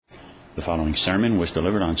The following sermon was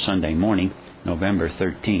delivered on Sunday morning, November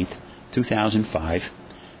 13th, 2005,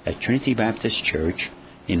 at Trinity Baptist Church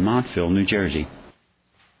in Montville, New Jersey.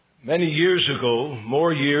 Many years ago,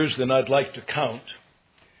 more years than I'd like to count,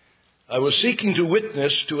 I was seeking to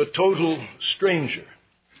witness to a total stranger.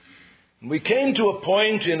 We came to a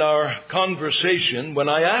point in our conversation when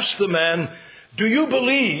I asked the man, "Do you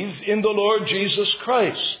believe in the Lord Jesus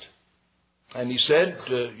Christ?" And he said,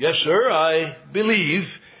 "Yes, sir, I believe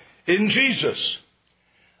in Jesus."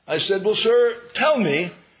 I said, "Well, sir, tell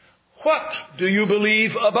me, what do you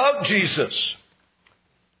believe about Jesus?"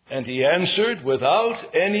 And he answered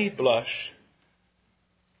without any blush,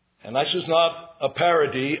 and this is not a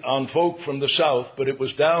parody on folk from the South, but it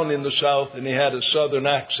was down in the South and he had a Southern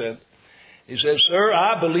accent. He says, "Sir,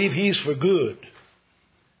 I believe he's for good.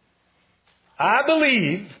 I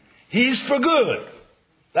believe he's for good."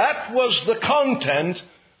 That was the content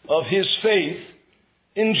of his faith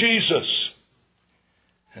in Jesus.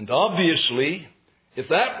 And obviously, if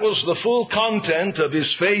that was the full content of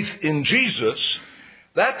his faith in Jesus,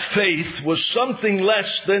 that faith was something less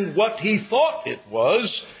than what he thought it was.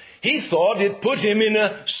 He thought it put him in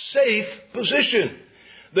a safe position.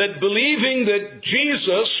 That believing that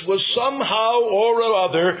Jesus was somehow or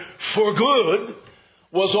other for good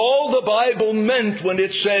was all the Bible meant when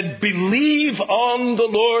it said, "Believe on the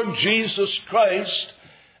Lord Jesus Christ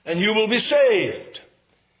and you will be saved."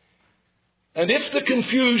 And if the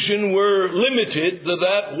confusion were limited to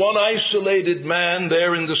that one isolated man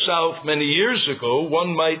there in the South many years ago,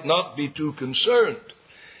 one might not be too concerned.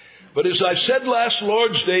 But as I said last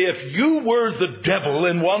Lord's Day, if you were the devil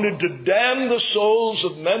and wanted to damn the souls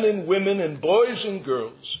of men and women and boys and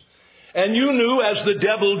girls, and you knew, as the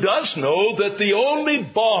devil does know, that the only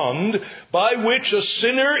bond by which a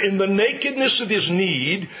sinner in the nakedness of his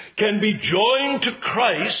need can be joined to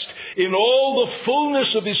Christ in all the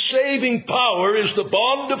fullness of his saving power is the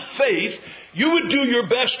bond of faith, you would do your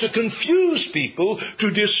best to confuse people,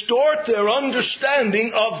 to distort their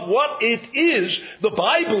understanding of what it is the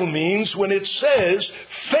Bible means when it says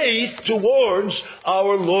faith towards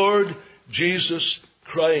our Lord Jesus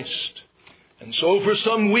Christ. And so for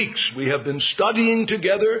some weeks we have been studying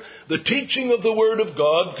together the teaching of the Word of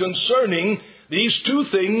God concerning these two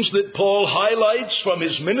things that Paul highlights from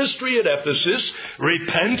his ministry at Ephesus: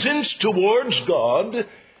 repentance towards God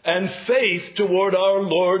and faith toward our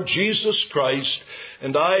Lord Jesus Christ.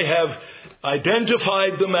 And I have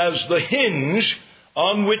identified them as the hinge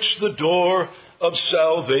on which the door of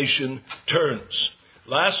salvation turns.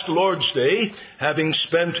 Last Lord's Day, having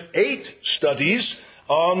spent 8 studies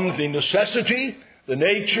on the necessity, the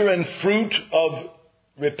nature and fruit of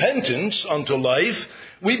repentance unto life,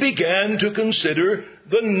 we began to consider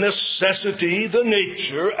the necessity, the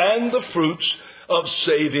nature, and the fruits of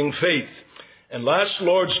saving faith. And last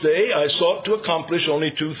Lord's Day, I sought to accomplish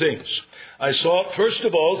only 2 things. I sought, first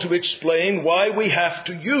of all, to explain why we have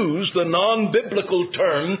to use the non-biblical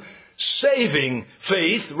term saving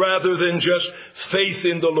faith rather than just faith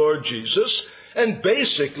in the Lord Jesus. And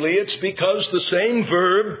basically, it's because the same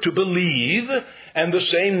verb, to believe, and the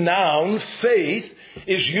same noun, faith,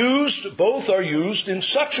 is used, both are used in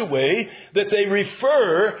such a way that they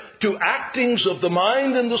refer to actings of the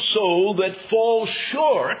mind and the soul that fall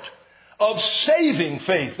short of saving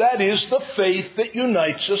faith. That is, the faith that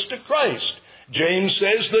unites us to Christ. James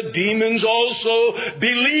says the demons also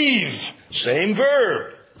believe. Same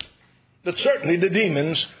verb. But certainly the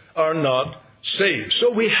demons are not saved.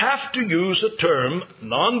 So we have to use a term,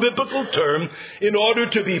 non-biblical term, in order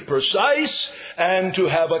to be precise and to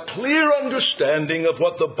have a clear understanding of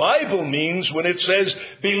what the Bible means when it says,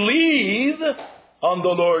 "Believe on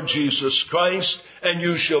the Lord Jesus Christ and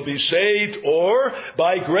you shall be saved," or,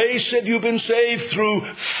 "By grace have you been saved through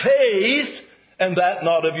faith, and that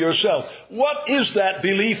not of yourself." What is that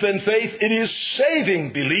belief and faith? It is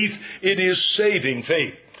saving belief. It is saving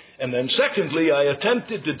faith. And then secondly, I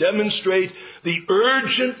attempted to demonstrate the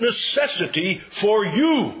urgent necessity for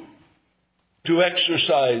you to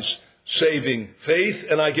exercise saving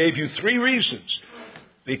faith. And I gave you 3 reasons.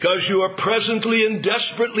 Because you are presently and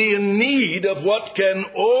desperately in need of what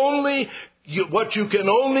you can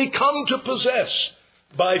only come to possess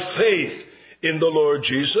by faith in the Lord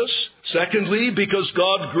Jesus. Secondly, because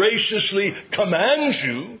God graciously commands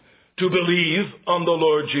you to believe on the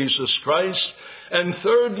Lord Jesus Christ. And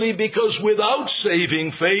thirdly, because without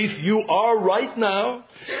saving faith, you are right now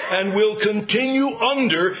and will continue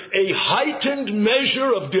under a heightened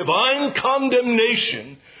measure of divine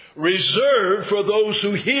condemnation reserved for those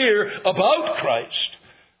who hear about Christ,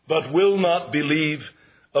 but will not believe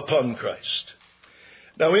upon Christ.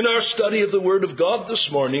 Now, in our study of the Word of God this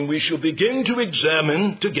morning, we shall begin to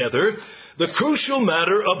examine together the crucial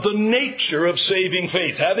matter of the nature of saving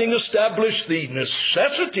faith. Having established the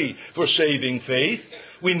necessity for saving faith,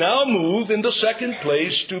 we now move in the second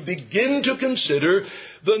place to begin to consider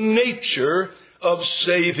the nature of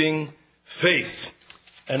saving faith.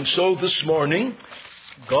 And so this morning,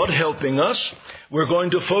 God helping us, we're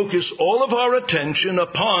going to focus all of our attention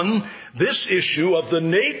upon this issue of the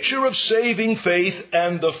nature of saving faith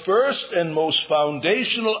and the first and most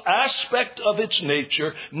foundational aspect of its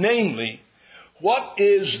nature, namely, what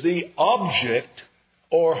is the object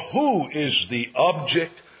or who is the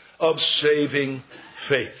object of saving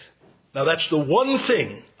faith? Now that's the one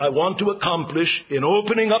thing I want to accomplish in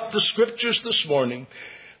opening up the Scriptures this morning,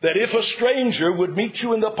 that if a stranger would meet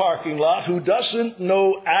you in the parking lot who doesn't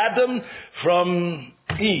know Adam from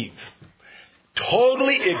Eve,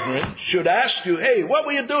 totally ignorant, should ask you, hey, what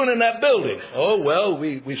were you doing in that building? Oh, well,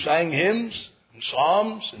 we sang hymns and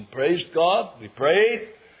psalms and praised God. We prayed.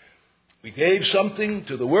 We gave something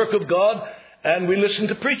to the work of God, and we listened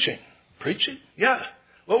to preaching. Preaching? Yeah.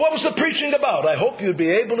 Well, what was the preaching about? I hope you'd be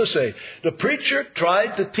able to say, the preacher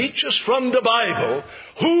tried to teach us from the Bible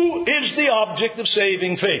who is the object of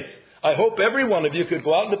saving faith. I hope every one of you could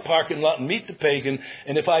go out in the parking lot and meet the pagan,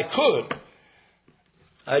 and if I could,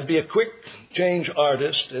 I'd be a quick change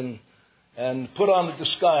artist and put on the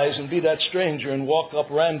disguise and be that stranger and walk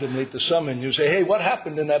up randomly to summon you and say, hey, what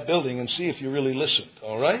happened in that building, and see if you really listened,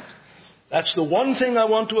 all right? That's the one thing I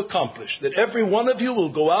want to accomplish, that every one of you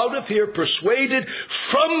will go out of here persuaded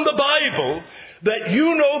from the Bible that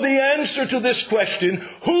you know the answer to this question,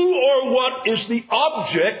 who or what is the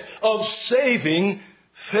object of saving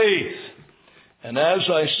faith? And as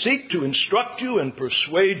I seek to instruct you and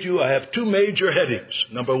persuade you, I have two major headings.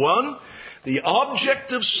 Number one, the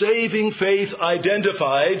object of saving faith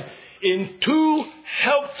identified in two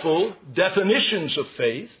helpful definitions of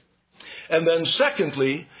faith. And then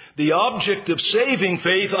secondly, the object of saving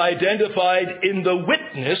faith identified in the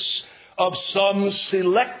witness of some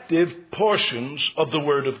selective portions of the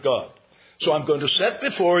Word of God. So I'm going to set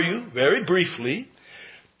before you, very briefly,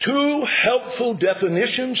 two helpful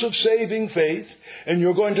definitions of saving faith, and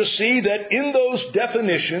you're going to see that in those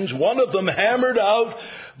definitions, one of them hammered out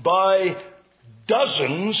by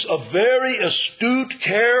dozens of very astute,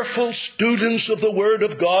 careful students of the Word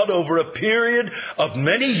of God over a period of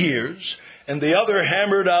many years, and the other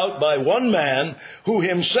hammered out by one man who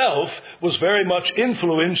himself was very much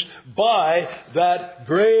influenced by that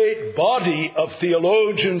great body of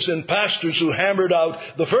theologians and pastors who hammered out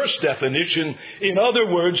the first definition. In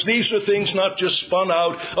other words, these are things not just spun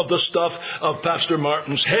out of the stuff of Pastor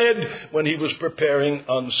Martin's head when he was preparing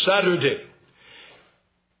on Saturday.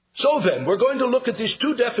 So then, we're going to look at these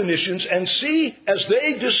two definitions and see, as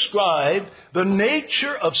they describe the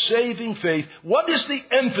nature of saving faith, what is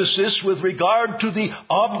the emphasis with regard to the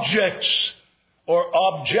objects or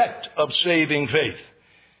object of saving faith.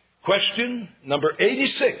 Question number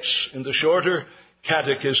 86 in the shorter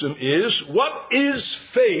catechism is, what is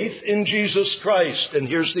faith in Jesus Christ? And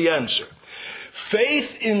here's the answer. Faith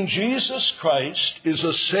in Jesus Christ is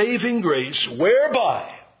a saving grace whereby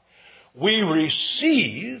we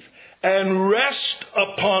receive and rest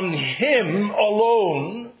upon Him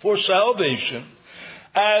alone for salvation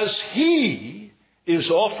as He is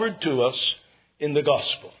offered to us in the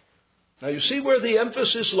gospel. Now you see where the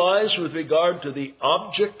emphasis lies with regard to the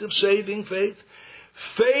object of saving faith?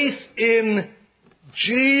 Faith in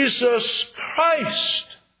Jesus Christ.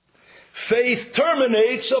 Faith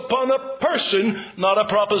terminates upon a person, not a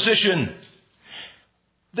proposition.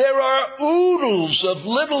 There are oodles of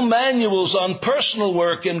little manuals on personal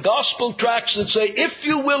work and gospel tracts that say, if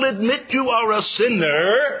you will admit you are a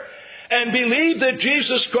sinner and believe that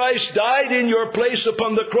Jesus Christ died in your place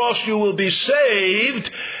upon the cross, you will be saved.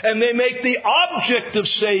 And they make the object of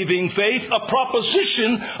saving faith a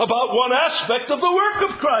proposition about one aspect of the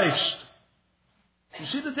work of Christ. You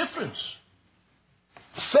see the difference?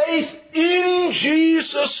 Faith in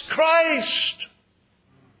Jesus Christ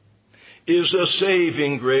is a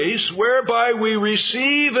saving grace whereby we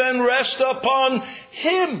receive and rest upon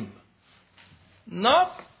Him.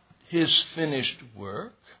 Not His finished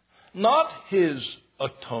work, not His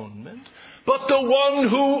atonement, but the one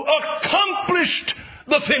who accomplished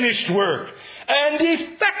the finished work and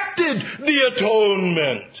effected the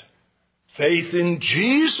atonement. Faith in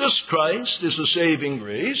Jesus Christ is a saving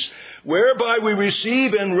grace whereby we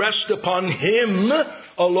receive and rest upon Him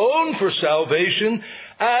alone for salvation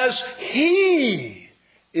as He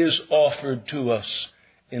is offered to us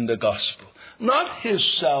in the gospel. Not His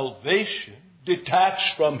salvation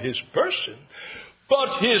detached from His person,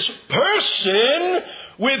 but His person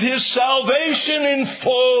with his salvation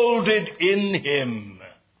enfolded in him.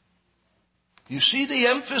 You see the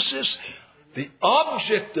emphasis? The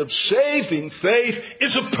object of saving faith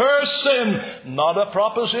is a person, not a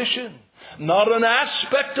proposition, not an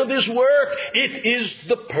aspect of his work. It is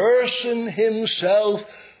the person himself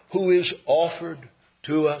who is offered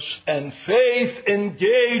to us. And faith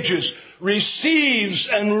engages, receives,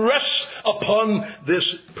 and rests upon this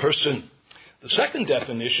person. The second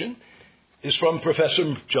definition is from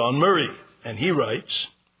Professor John Murray, and he writes,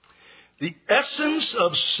 "The essence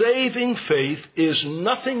of saving faith is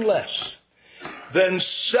nothing less than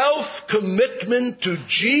self-commitment to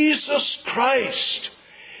Jesus Christ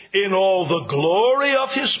in all the glory of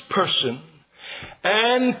his person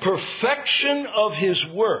and perfection of his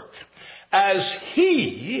work, as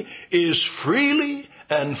he is freely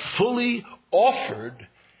and fully offered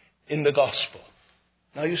in the gospel."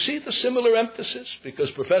 Now you see the similar emphasis?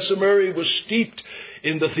 Because Professor Murray was steeped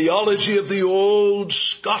in the theology of the old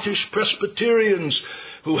Scottish Presbyterians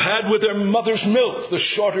who had with their mother's milk the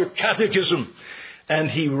shorter catechism.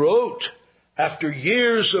 And he wrote, after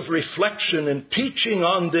years of reflection and teaching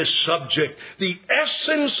on this subject, the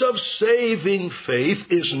essence of saving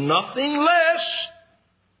faith is nothing less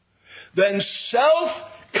than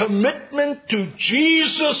self-commitment to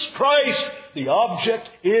Jesus Christ. The object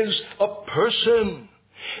is a person,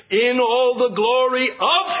 in all the glory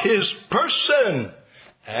of his person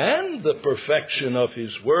and the perfection of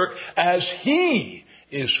his work, as he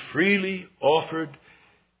is freely offered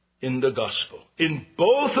in the gospel. In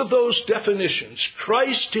both of those definitions,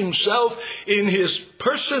 Christ himself in his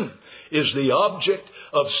person is the object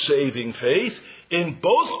of saving faith. In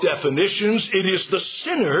both definitions, it is the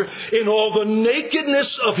sinner in all the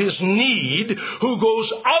nakedness of his need who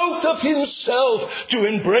goes out of himself to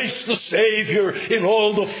embrace the Savior in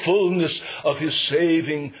all the fullness of his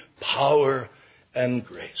saving power and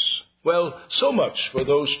grace. Well, so much for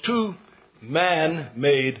those two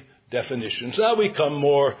man-made definitions. Now we come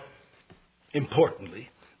more importantly,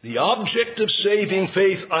 the object of saving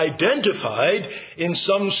faith identified in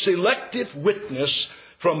some selective witness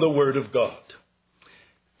from the Word of God.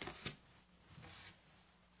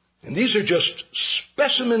 And these are just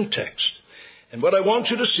specimen texts. And what I want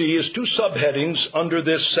you to see is two subheadings under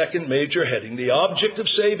this second major heading. The object of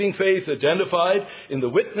saving faith identified in the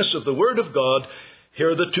witness of the Word of God.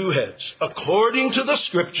 Here are the two heads. According to the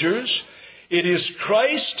Scriptures, it is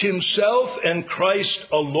Christ himself and Christ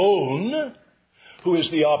alone who is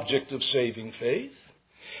the object of saving faith.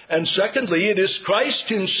 And secondly, it is Christ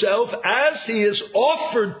himself as he is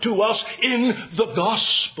offered to us in the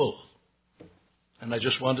gospel. And I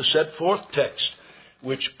just want to set forth texts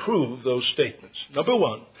which prove those statements. Number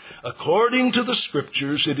one, according to the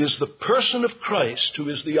Scriptures, it is the person of Christ who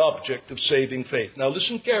is the object of saving faith. Now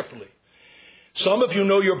listen carefully. Some of you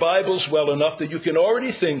know your Bibles well enough that you can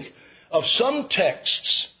already think of some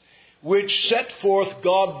texts which set forth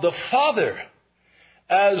God the Father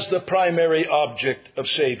as the primary object of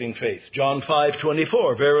saving faith. John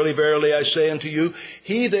 5:24, "Verily, verily, I say unto you,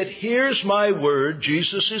 he that hears my word,"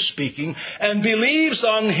 Jesus is speaking, "and believes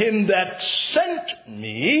on him that sent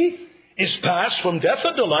me, is passed from death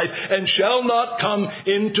unto life, and shall not come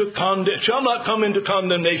into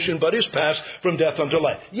condemnation, but is passed from death unto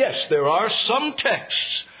life." Yes, there are some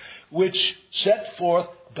texts which set forth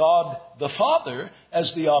God the Father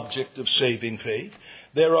as the object of saving faith.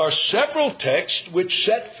 There are several texts which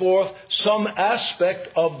set forth some aspect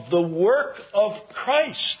of the work of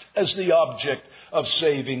Christ as the object of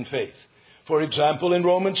saving faith. For example, in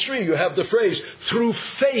Romans 3, you have the phrase, "through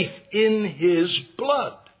faith in his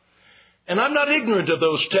blood." And I'm not ignorant of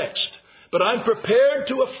those texts, but I'm prepared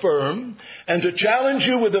to affirm and to challenge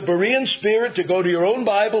you with the Berean spirit to go to your own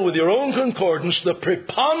Bible with your own concordance. The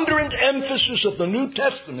preponderant emphasis of the New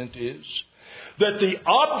Testament is that the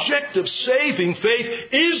object of saving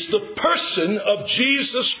faith is the person of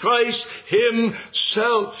Jesus Christ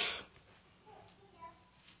himself.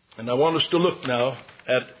 And I want us to look now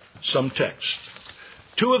at some texts.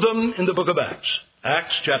 Two of them in the book of Acts.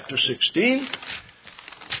 Acts chapter 16.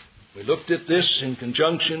 We looked at this in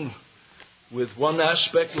conjunction with one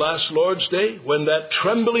aspect last Lord's Day, when that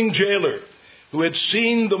trembling jailer who had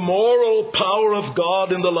seen the moral power of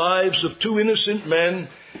God in the lives of two innocent men,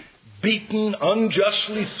 beaten,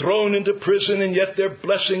 unjustly thrown into prison, and yet they're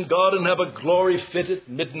blessing God and have a glory fit at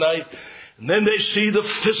midnight. And then they see the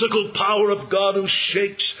physical power of God who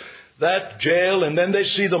shakes that jail, and then they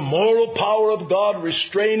see the moral power of God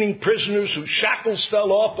restraining prisoners whose shackles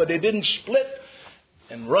fell off, but they didn't split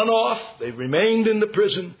and run off. They remained in the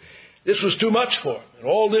prison. This was too much for him. And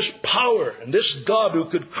all this power and this God who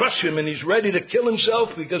could crush him, and he's ready to kill himself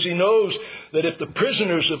because he knows that if the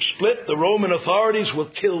prisoners have split, the Roman authorities will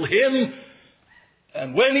kill him.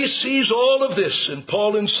 And when he sees all of this, and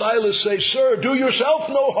Paul and Silas say, "Sir, do yourself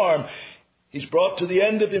no harm," he's brought to the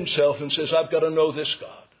end of himself and says, "I've got to know this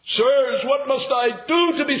God. Sirs, what must I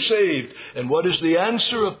do to be saved?" And what is the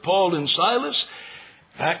answer of Paul and Silas?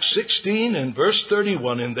 Acts 16 and verse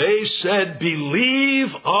 31, "And they said,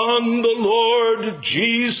 Believe on the Lord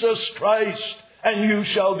Jesus Christ, and you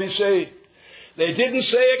shall be saved." They didn't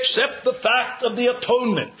say accept the fact of the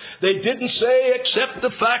atonement. They didn't say accept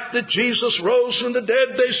the fact that Jesus rose from the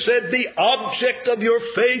dead. They said the object of your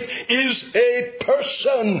faith is a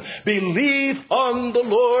person. Believe on the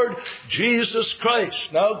Lord Jesus Christ.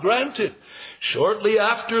 Now granted, shortly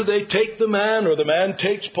after they take the man, or the man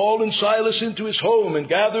takes Paul and Silas into his home and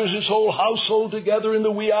gathers his whole household together in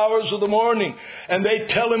the wee hours of the morning, and they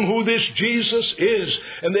tell him who this Jesus is,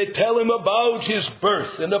 and they tell him about his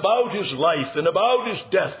birth and about his life and about his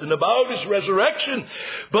death and about his resurrection.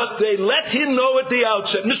 But they let him know at the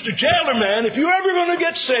outset, "Mr. Jailer man, if you're ever going to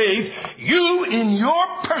get saved, you in your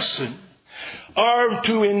person are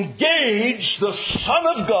to engage the Son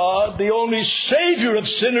of God, the only Savior of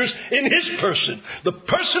sinners, in His person. The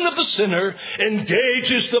person of the sinner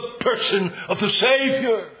engages the person of the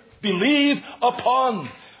Savior. Believe upon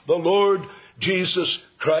the Lord Jesus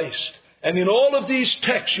Christ." And in all of these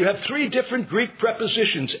texts, you have three different Greek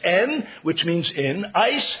prepositions. En, which means in,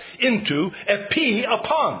 eis, into, epi,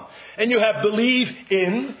 upon. And you have believe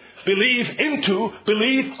in, believe into,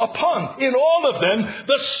 believe upon. In all of them,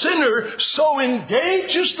 the sinner so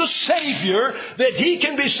engages the Savior that he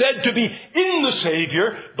can be said to be in the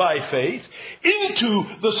Savior by faith, into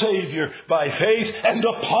the Savior by faith, and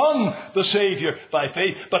upon the Savior by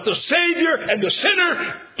faith. But the Savior and the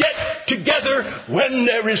sinner get together when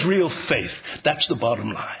there is real faith. That's the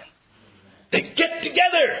bottom line. They get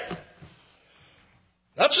together.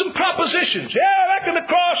 That's some propositions. Yeah, back on the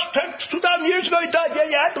cross, 2,000 years ago he died.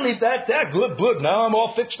 Yeah, I believe that. Yeah, good. Now I'm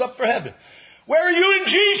all fixed up for heaven. Where are you in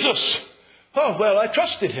Jesus? Oh, well, I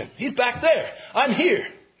trusted Him. He's back there. I'm here.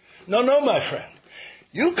 No, my friend.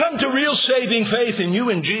 You come to real saving faith and you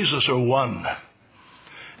and Jesus are one.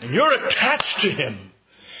 And you're attached to Him.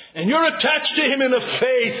 And you're attached to Him in a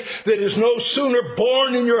faith that is no sooner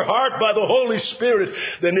born in your heart by the Holy Spirit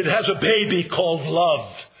than it has a baby called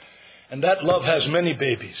love. And that love has many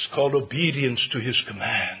babies, called obedience to His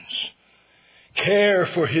commands, care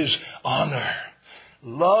for His honor,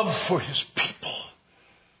 love for His people,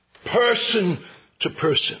 person to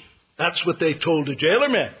person. That's what they told the jailer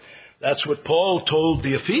man. That's what Paul told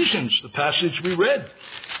the Ephesians, the passage we read.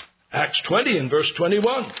 Acts 20 and verse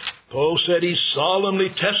 21. Paul said he solemnly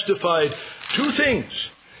testified two things.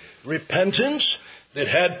 Repentance that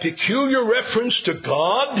had peculiar reference to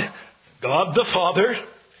God the Father,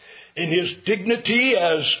 in His dignity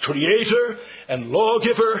as Creator and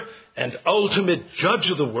Lawgiver and ultimate Judge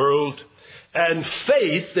of the world, and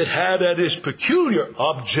faith that had at its peculiar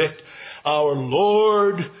object our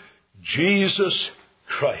Lord Jesus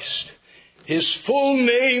Christ. His full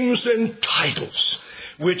names and titles,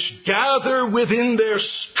 which gather within their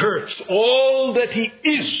skirts all that He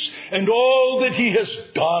is and all that He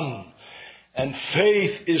has done. And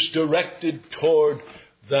faith is directed toward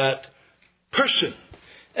that person.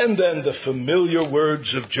 And then the familiar words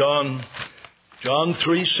of John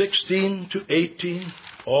 3:16 to 18.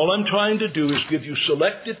 All I'm trying to do is give you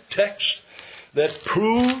selected texts that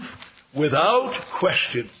prove without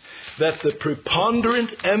question that the preponderant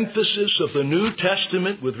emphasis of the New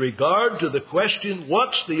Testament with regard to the question,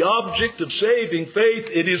 what's the object of saving faith?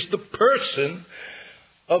 It is the person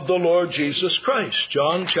of the Lord Jesus Christ.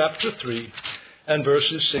 John chapter 3 and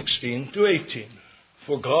verses 16 to 18.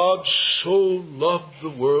 For God so loved the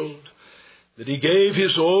world that He gave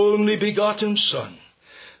His only begotten Son,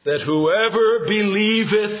 that whoever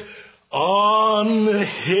believeth on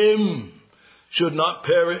Him should not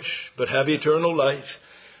perish, but have eternal life.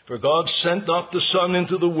 For God sent not the Son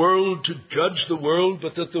into the world to judge the world,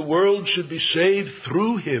 but that the world should be saved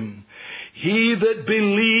through Him. He that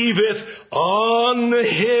believeth on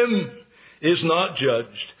Him is not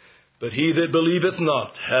judged, but he that believeth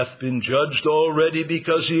not hath been judged already,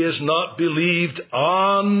 because he has not believed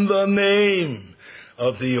on the name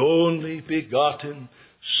of the only begotten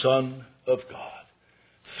Son of God.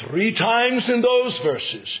 3 times in those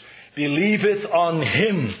verses, believeth on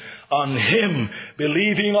Him,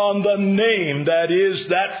 believing on the name, that is,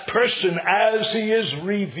 that person as He is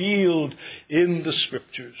revealed in the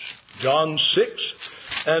Scriptures. John 6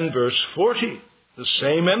 and verse 40, the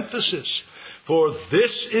same emphasis. For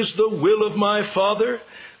this is the will of my Father,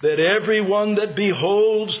 that everyone that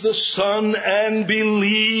beholds the Son and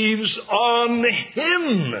believes on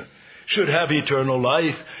Him should have eternal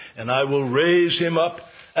life, and I will raise him up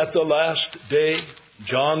at the last day.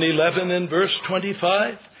 John 11 and verse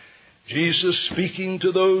 25. Jesus speaking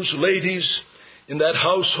to those ladies in that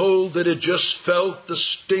household that had just felt the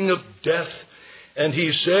sting of death. And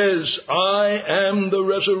He says, I am the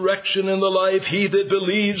resurrection and the life. He that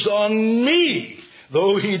believes on Me,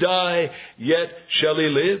 though he die, yet shall he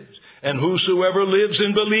live. And whosoever lives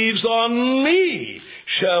and believes on Me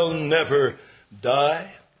shall never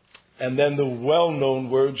die. And then the well-known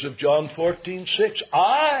words of John 14:6.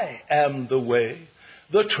 I am the way,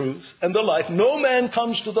 the truth, and the life. No man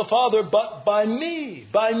comes to the Father but by me,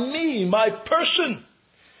 my person.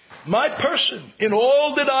 My person, in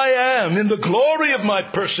all that I am, in the glory of my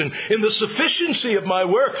person, in the sufficiency of my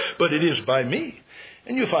work, but it is by me.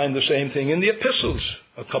 And you find the same thing in the epistles.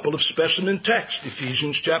 A couple of specimen texts.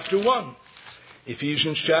 Ephesians chapter 1.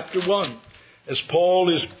 Ephesians chapter 1. As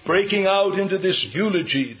Paul is breaking out into this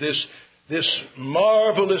eulogy, this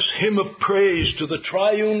marvelous hymn of praise to the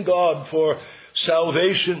triune God for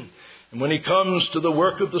salvation. And when he comes to the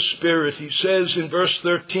work of the Spirit, he says in verse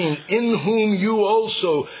 13, in whom you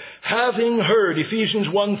also, having heard, Ephesians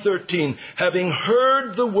 1:13, having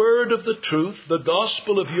heard the word of the truth, the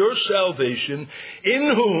gospel of your salvation,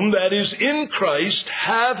 in whom, that is, in Christ,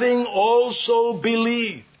 having also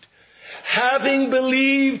believed. Having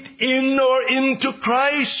believed in or into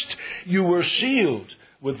Christ, you were sealed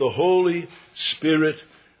with the Holy Spirit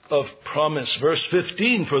of promise. Verse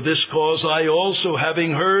 15, for this cause I also,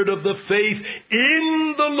 having heard of the faith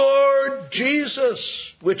in the Lord Jesus,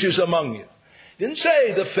 which is among you. Didn't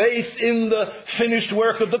say the faith in the finished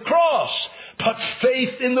work of the cross, but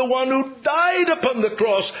faith in the one who died upon the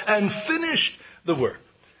cross and finished the work.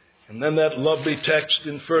 And then that lovely text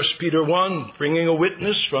in 1 Peter 1, bringing a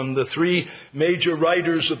witness from the three major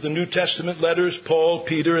writers of the New Testament letters, Paul,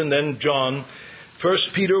 Peter, and then John. 1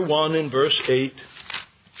 Peter 1 and verse 8.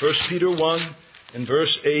 1 Peter 1 and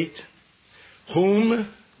verse 8. Whom,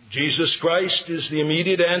 Jesus Christ is the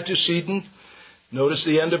immediate antecedent. Notice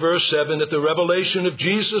the end of verse 7, at the revelation of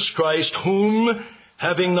Jesus Christ, whom,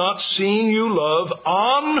 having not seen you love,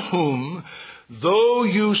 on whom, though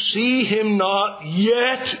you see him not,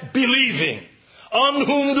 yet believing. On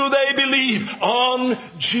whom do they believe?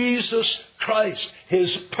 On Jesus Christ. His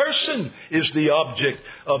person is the object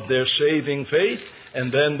of their saving faith.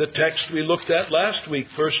 And then the text we looked at last week,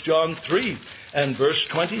 1 John 3 and verse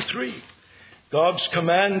 23. God's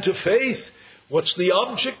command to faith. What's the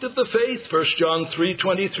object of the faith? 1 John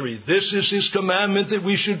 3:23. This is His commandment, that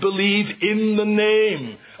we should believe in the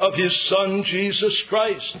name of His Son, Jesus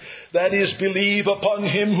Christ. That is, believe upon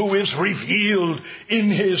Him who is revealed in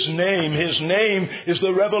His name. His name is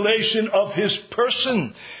the revelation of His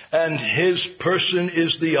person, and His person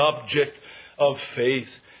is the object of faith.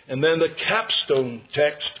 And then the capstone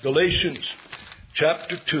text, Galatians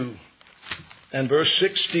chapter 2 and verse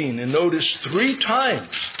 16. And notice 3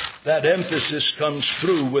 times that emphasis comes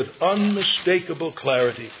through with unmistakable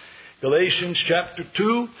clarity. Galatians chapter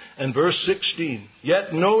 2 and verse 16.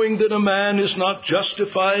 Yet knowing that a man is not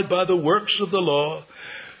justified by the works of the law,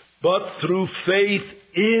 but through faith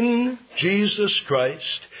in Jesus Christ,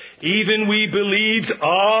 even we believed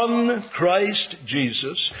on Christ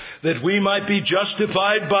Jesus, that we might be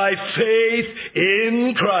justified by faith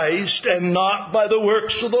in Christ and not by the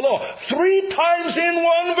works of the law. 3 times in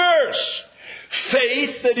one verse.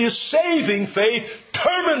 Faith that is saving faith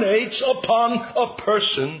terminates upon a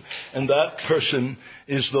person, and that person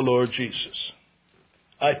is the Lord Jesus.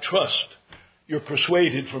 I trust you're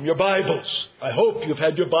persuaded from your Bibles. I hope you've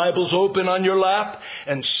had your Bibles open on your lap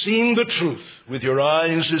and seen the truth with your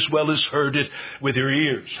eyes as well as heard it with your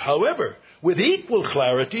ears. However, with equal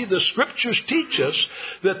clarity, the Scriptures teach us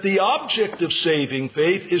that the object of saving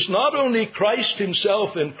faith is not only Christ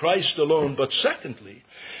Himself and Christ alone, but secondly,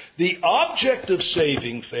 the object of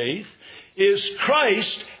saving faith is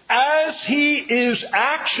Christ as He is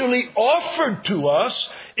actually offered to us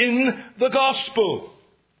in the gospel.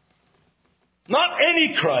 Not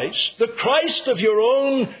any Christ, the Christ of your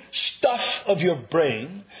own stuff of your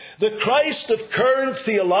brain, the Christ of current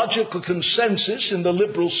theological consensus in the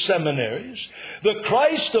liberal seminaries, the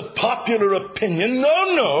Christ of popular opinion.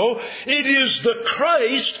 No, it is the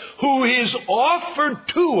Christ who is offered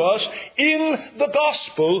to us in the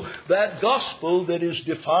gospel, that gospel that is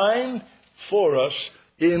defined for us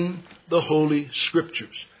in the Holy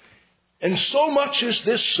Scriptures. And so much is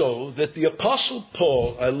this so that the Apostle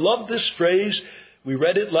Paul, I love this phrase, we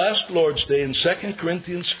read it last Lord's Day in 2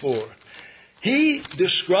 Corinthians 4. He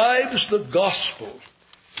describes the gospel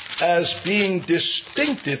as being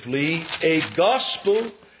distinctively a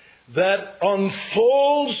gospel that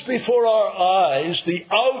unfolds before our eyes the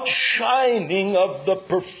outshining of the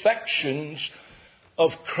perfections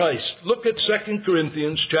of Christ. Look at 2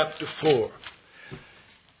 Corinthians chapter 4.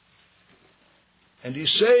 And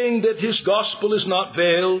he's saying that his gospel is not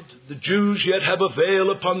veiled. The Jews yet have a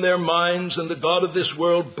veil upon their minds, and the God of this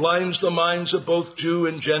world blinds the minds of both Jew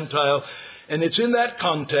and Gentile. And it's in that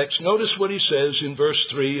context, notice what he says in verse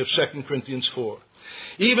 3 of 2 Corinthians 4.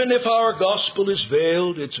 Even if our gospel is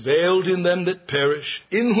veiled, it's veiled in them that perish,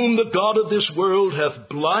 in whom the God of this world hath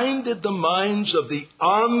blinded the minds of the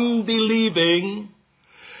unbelieving,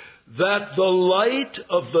 that the light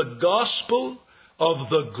of the gospel of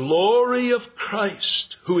the glory of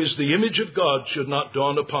Christ, who is the image of God, should not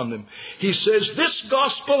dawn upon them. He says, this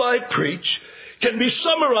gospel I preach can be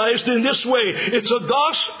summarized in this way. It's a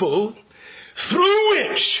gospel through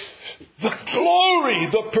which the glory,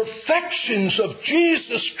 the perfections of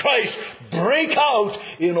Jesus Christ break out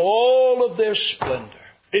in all of their splendor.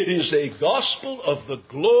 It is a gospel of the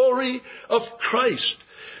glory of Christ.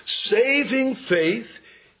 Saving faith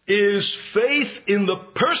is faith in the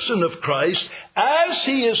person of Christ as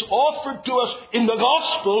he is offered to us in the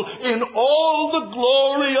gospel in all the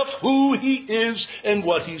glory of who he is and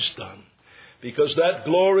what he's done. Because that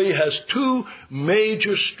glory has two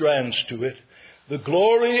major strands to it. The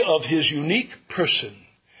glory of his unique person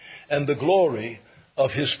and the glory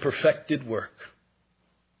of his perfected work.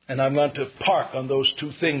 And I'm going to park on those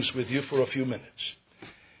two things with you for a few minutes.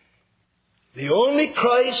 The only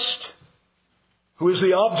Christ who is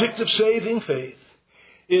the object of saving faith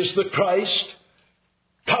is the Christ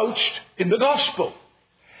couched in the gospel.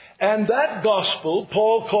 And that gospel,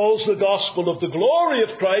 Paul calls the gospel of the glory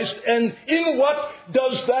of Christ. And in what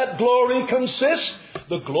does that glory consist?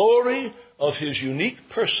 The glory of his unique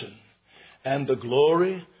person and the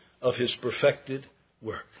glory of his perfected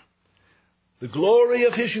work. The glory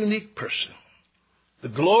of his unique person. The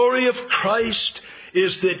glory of Christ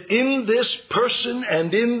is that in this person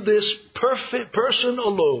and in this perfect person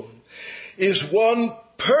alone is one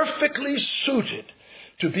perfectly suited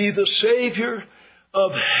to be the Savior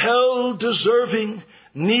of hell-deserving,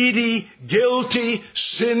 needy, guilty,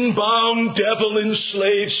 sin-bound,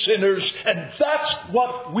 devil-enslaved sinners. And that's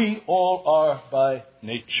what we all are by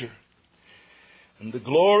nature. And the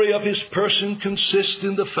glory of his person consists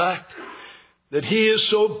in the fact that he is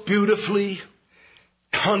so beautifully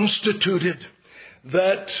constituted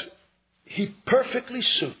that he perfectly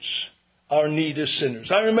suits our need as sinners.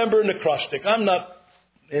 I remember an acrostic. I'm not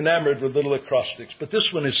enamored with little acrostics, but this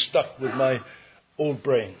one is stuck with my old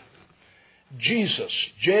brain. Jesus,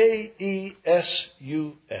 J-E-S-U-S,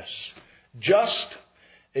 just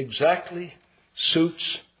exactly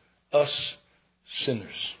suits us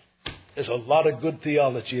sinners. There's a lot of good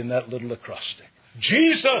theology in that little acrostic.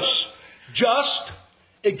 Jesus just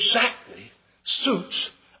exactly suits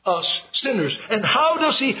us sinners. And how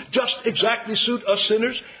does he just exactly suit us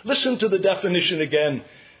sinners? Listen to the definition again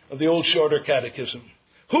of the old Shorter Catechism.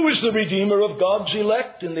 Who is the Redeemer of God's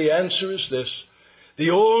elect? And the answer is this. The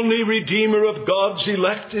only Redeemer of God's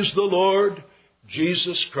elect is the Lord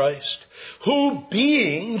Jesus Christ, who,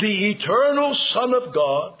 being the eternal Son of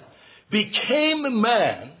God, became a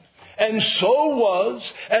man, and so was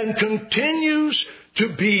and continues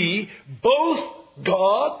to be both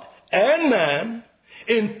God and man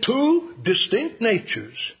in two distinct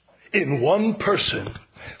natures in one person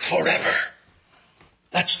forever.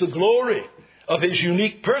 That's the glory of his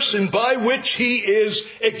unique person by which he is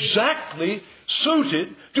exactly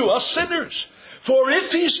suited to us sinners. For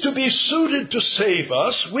if he's to be suited to save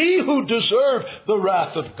us, we who deserve the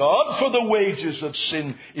wrath of God, for the wages of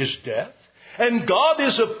sin is death, and God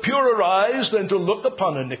is of purer eyes than to look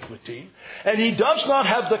upon iniquity, and he does not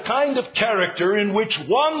have the kind of character in which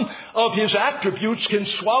one of his attributes can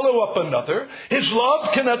swallow up another. His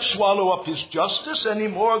love cannot swallow up his justice any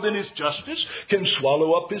more than his justice can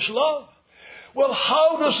swallow up his love. Well,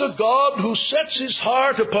 how does a God who sets his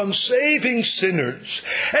heart upon saving sinners,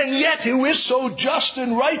 and yet who is so just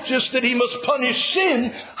and righteous that he must punish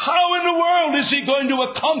sin, how in the world is he going to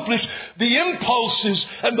accomplish the impulses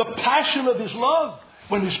and the passion of his love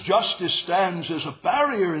when his justice stands as a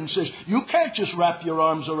barrier and says, you can't just wrap your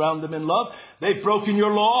arms around them in love. They've broken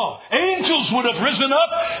your law. Angels would have risen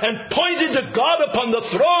up and pointed to God upon the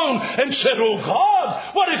throne and said, oh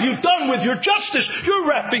God, what have you done with your justice? You're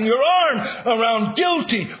wrapping your arm around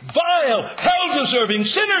guilty, vile, hell-deserving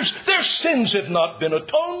sinners. Their sins have not been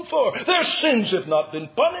atoned for. Their sins have not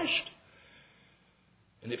been punished.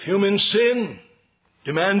 And if human sin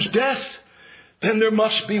demands death, then there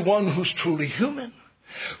must be one who's truly human,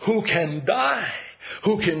 who can die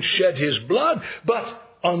who can shed his blood, but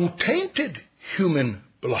untainted human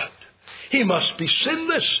blood. He must be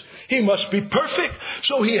sinless. He must be perfect,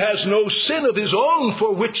 so he has no sin of his own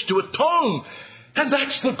for which to atone. And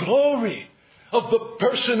that's the glory of the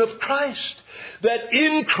person of Christ, that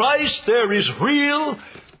in Christ there is real,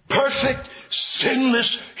 perfect, sinless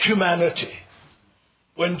humanity.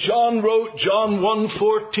 When John wrote John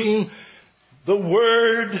 1:14, the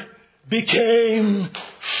Word became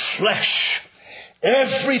flesh.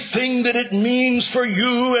 Everything that it means for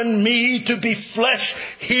you and me to be flesh,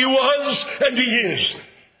 He was and He is.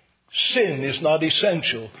 Sin is not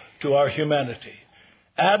essential to our humanity.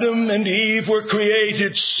 Adam and Eve were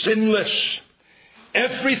created sinless.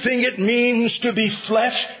 Everything it means to be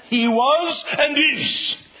flesh, He was and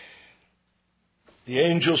is. The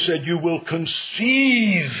angel said, you will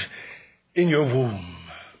conceive in your womb.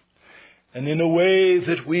 And in a way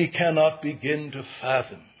that we cannot begin to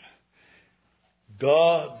fathom,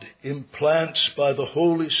 God implants by the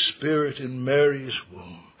Holy Spirit in Mary's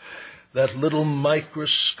womb that little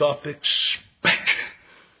microscopic speck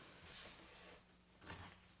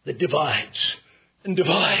that divides and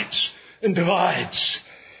divides and divides.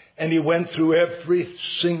 And He went through every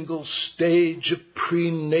single stage of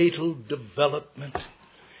prenatal development.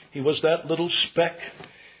 He was that little speck,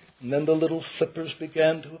 and then the little flippers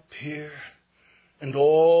began to appear. And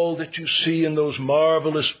all that you see in those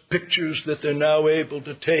marvelous pictures that they're now able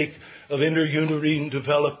to take of interuterine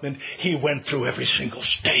development, He went through every single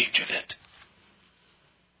stage of it.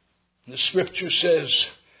 And the Scripture says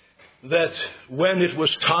that when it was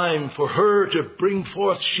time for her to bring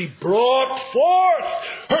forth, she brought forth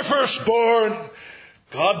her firstborn.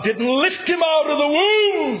 God didn't lift Him out of the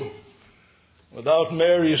womb without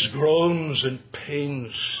Mary's groans and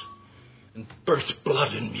pains and birth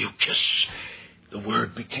blood and mucus. The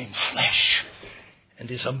Word became flesh, and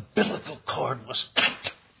His umbilical cord was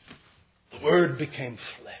cut. The Word became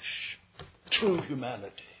flesh, true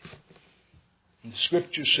humanity. And the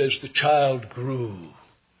Scripture says the child grew.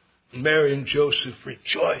 And Mary and Joseph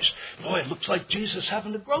rejoiced. Boy, it looks like Jesus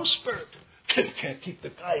having a growth spurt. Can't keep the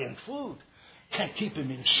guy in food. Can't keep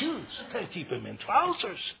him in shoes. Can't keep him in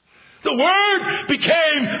trousers. The Word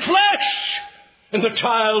became flesh, and the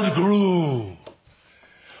child grew.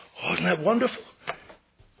 Oh, isn't that wonderful?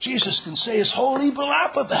 Jesus can say His whole Hebrew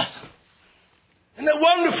alphabet. Isn't that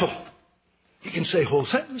wonderful? He can say whole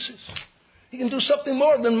sentences. He can do something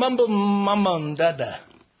more than mumble, mama, and dada.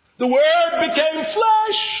 The Word became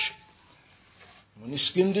flesh. When he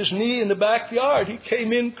skinned his knee in the backyard, He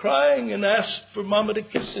came in crying and asked for Mama to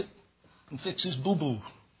kiss it and fix his boo-boo.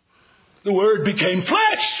 The Word became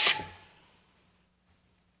flesh.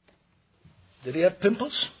 Did he have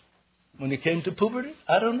pimples when he came to puberty?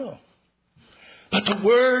 I don't know. But the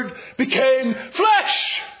Word became flesh.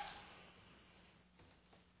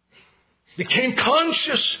 Became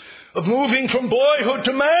conscious of moving from boyhood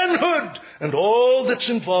to manhood and all that's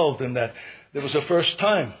involved in that. There was a first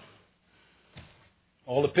time.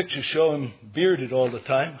 All the pictures show him bearded all the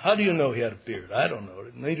time. How do you know he had a beard? I don't know.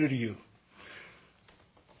 Neither do you.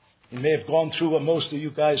 You may have gone through what most of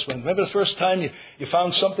you guys went. Remember the first time you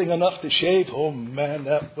found something enough to shave? Oh man,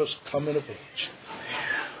 that was coming of age.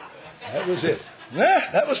 That was it.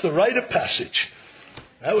 That was the rite of passage.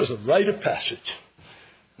 That was the rite of passage.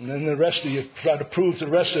 And then the rest of you try to prove to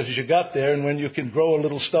the rest of us you got there, and when you can grow a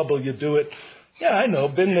little stubble, you do it. Yeah, I know.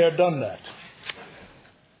 Been there, done that.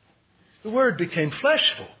 The Word became flesh,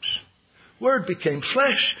 folks. Word became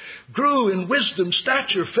flesh, grew in wisdom,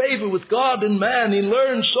 stature, favor with God and man. He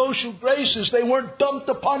learned social graces. They weren't dumped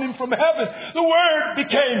upon Him from heaven. The Word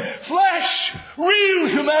became flesh, real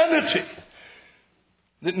humanity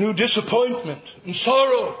that knew disappointment and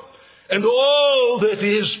sorrow and all that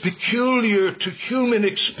is peculiar to human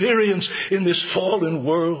experience in this fallen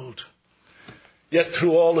world. Yet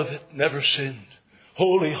through all of it, never sinned.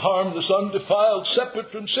 Holy, harmless, undefiled,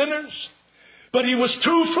 separate from sinners. But He was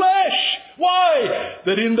true flesh. Why?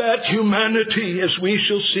 That in that humanity, as we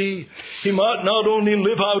shall see, He might not only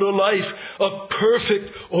live out a life of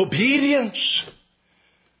perfect obedience,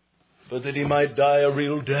 but that He might die a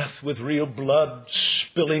real death with real blood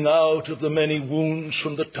spilling out of the many wounds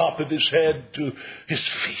from the top of His head to His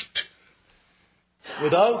feet.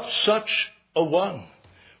 Without such a one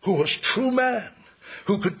who was true man,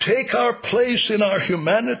 who could take our place in our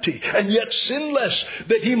humanity and yet sinless,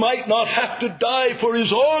 that He might not have to die for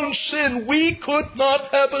His own sin, we could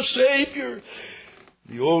not have a Savior.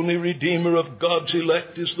 The only Redeemer of God's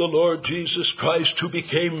elect is the Lord Jesus Christ, who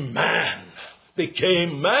became man.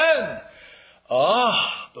 Became man.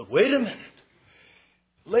 But wait a minute.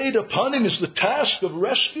 Laid upon Him is the task of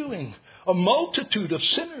rescuing a multitude of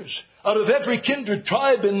sinners out of every kindred,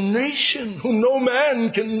 tribe, and nation, whom no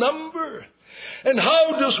man can number. And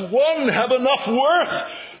how does one have enough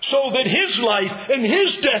worth so that his life and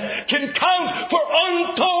his death can count for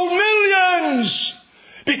untold millions?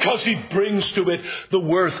 Because he brings to it the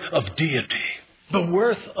worth of deity. The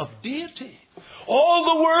worth of deity. All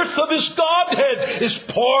the worth of his Godhead is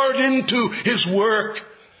poured into his work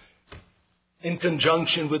in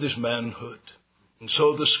conjunction with his manhood. And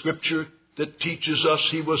so the Scripture that teaches us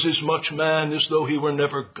he was as much man as though he were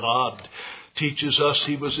never God teaches us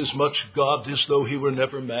he was as much God as though he were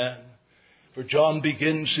never man. For John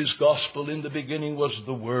begins his gospel, in the beginning was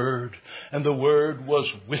the Word, and the Word was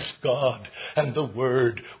with God, and the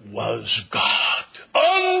Word was God.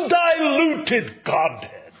 Undiluted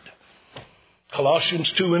Godhead.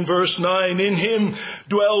 Colossians 2 and verse 9, in him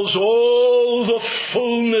dwells all the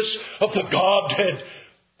fullness of the Godhead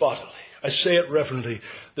bodily. I say it reverently.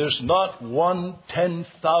 There's not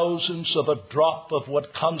 1/10,000th of a drop of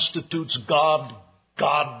what constitutes God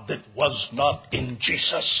that was not in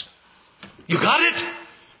Jesus. You got it?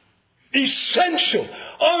 Essential,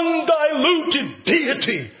 undiluted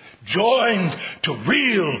deity joined to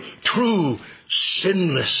real, true,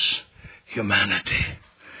 sinless humanity.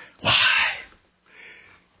 Why?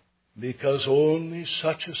 Because only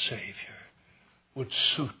such a Savior would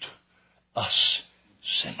suit us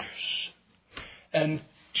sinners. And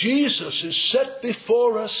Jesus is set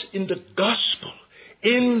before us in the gospel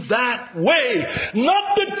in that way.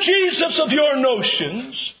 Not the Jesus of your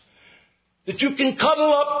notions that you can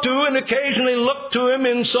cuddle up to and occasionally look to him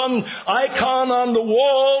in some icon on the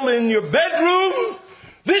wall in your bedroom.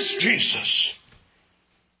 This Jesus,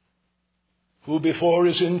 who before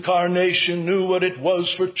his incarnation knew what it was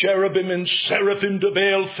for cherubim and seraphim to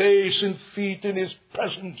veil face and feet in his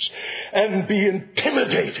presence and be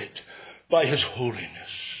intimidated by his holiness,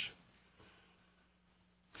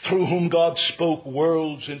 through whom God spoke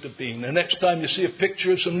worlds into being. The next time you see a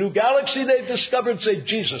picture of some new galaxy they've discovered, say,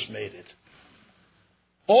 Jesus made it.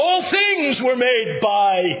 All things were made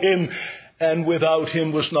by him, and without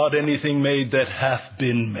him was not anything made that hath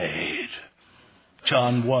been made.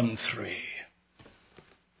 John 1:3.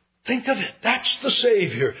 Think of it. That's the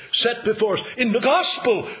Savior set before us in the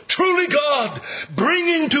gospel. Truly God,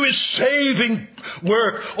 bringing to his saving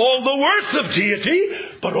work all the worth of deity,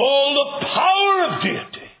 but all the power of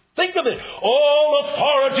deity. Think of it. All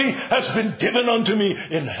authority has been given unto me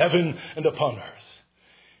in heaven and upon earth.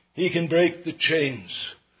 He can break the chains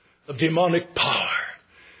of demonic power.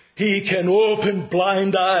 He can open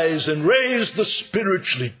blind eyes and raise the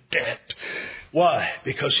spiritually dead. Why?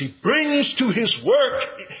 Because he brings to his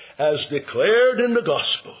work, as declared in the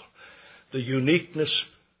gospel, the uniqueness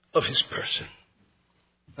of his person.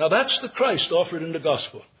 Now that's the Christ offered in the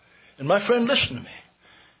gospel. And my friend, listen to me.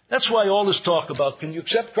 That's why all this talk about, can you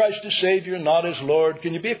accept Christ as Savior, not as Lord?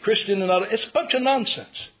 Can you be a Christian and not? It's a bunch of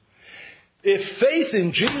nonsense. If faith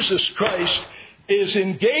in Jesus Christ is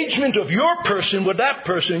engagement of your person with that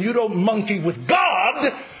person, you don't monkey with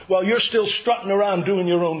God while you're still strutting around doing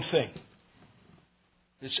your own thing.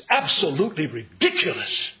 It's absolutely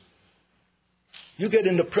ridiculous. You get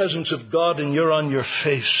in the presence of God and you're on your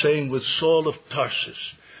face saying with Saul of Tarsus,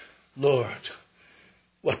 Lord,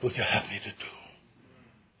 what would you have me to do?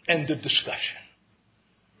 End of discussion.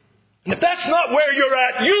 And if that's not where you're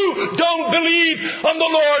at, you don't believe on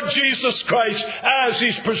the Lord Jesus Christ as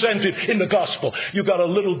he's presented in the gospel. You've got a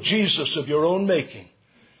little Jesus of your own making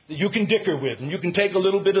that you can dicker with. And you can take a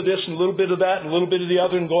little bit of this and a little bit of that and a little bit of the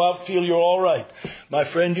other and go out and feel you're all right. My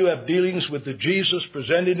friend, you have dealings with the Jesus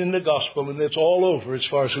presented in the gospel, and it's all over as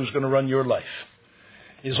far as who's going to run your life.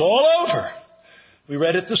 It's all over. We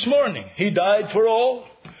read it this morning. He died for all.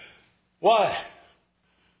 Why?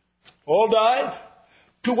 All died.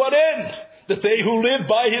 To what end? That they who live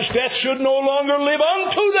by his death should no longer live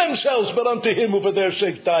unto themselves, but unto him who for their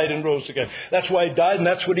sake died and rose again. That's why he died, and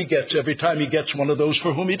that's what he gets every time he gets one of those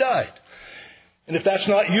for whom he died. And if that's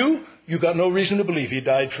not you, you've got no reason to believe he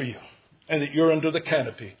died for you, and that you're under the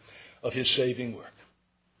canopy of his saving work.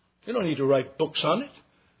 You don't need to write books on it.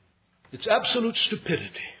 It's absolute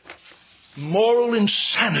stupidity, moral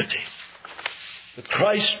insanity. The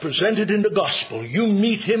Christ presented in the gospel. You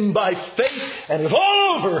meet him by faith, and it's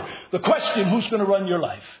all over the question who's going to run your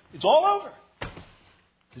life. It's all over.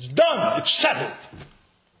 It's done. It's settled.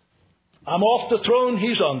 I'm off the throne.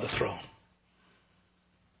 He's on the throne.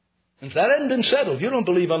 And if that hadn't been settled, you don't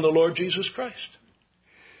believe on the Lord Jesus Christ.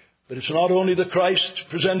 But it's not only the Christ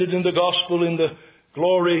presented in the gospel in the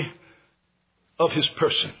glory of his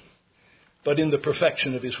person, but in the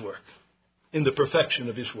perfection of his work. In the perfection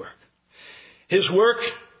of his work. His work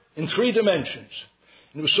in three dimensions.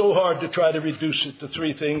 It was so hard to try to reduce it to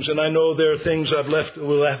three things, and I know there are things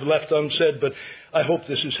will have left unsaid, but I hope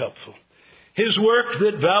this is helpful. His work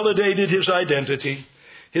that validated his identity,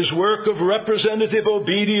 his work of representative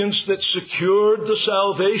obedience that secured the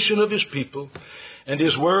salvation of his people, and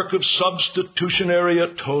his work of substitutionary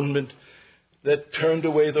atonement that turned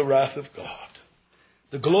away the wrath of God.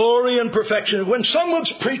 The glory and perfection. When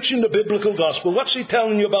someone's preaching the biblical gospel, what's he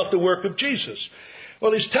telling you about the work of Jesus?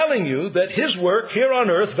 Well, he's telling you that his work here on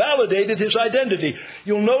earth validated his identity.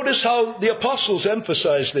 You'll notice how the apostles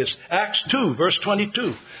emphasize this. Acts 2, verse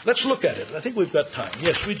 22. Let's look at it. I think we've got time.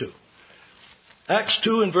 Yes, we do. Acts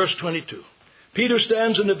 2 and verse 22. Peter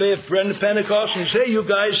stands in the day of Pentecost and says, hey, you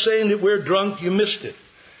guys saying that we're drunk, you missed it.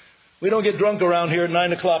 We don't get drunk around here at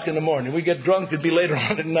 9 o'clock in the morning. We get drunk, it'd be later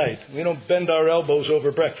on at night. We don't bend our elbows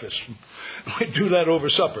over breakfast. We do that over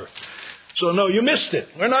supper. So no, you missed it.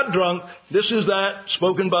 We're not drunk. This is that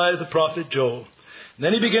spoken by the prophet Joel. And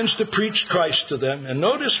then he begins to preach Christ to them. And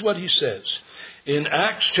notice what he says in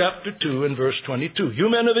Acts chapter 2 and verse 22. You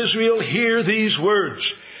men of Israel, hear these words.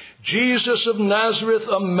 Jesus of Nazareth,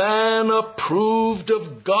 a man approved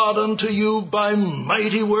of God unto you by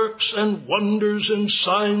mighty works and wonders and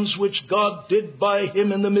signs which God did by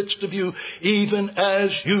him in the midst of you, even as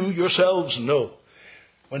you yourselves know.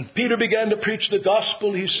 When Peter began to preach the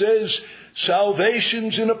gospel, he says,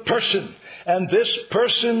 salvation's in a person. And this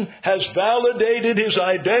person has validated his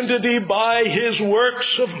identity by his works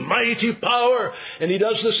of mighty power. And he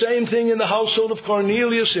does the same thing in the household of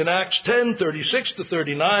Cornelius in Acts 10, 36 to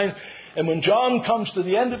 39. And when John comes to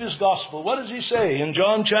the end of his gospel, what does he say in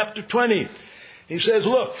John chapter 20? He says,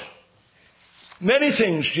 look, many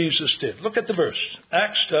things Jesus did. Look at the verse.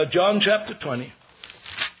 John chapter 20.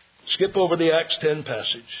 Skip over the Acts 10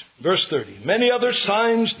 passage. Verse 30. Many other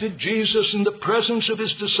signs did Jesus in the presence of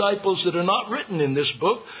his disciples that are not written in this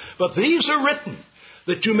book, but these are written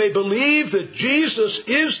that you may believe that Jesus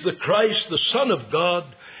is the Christ, the Son of God,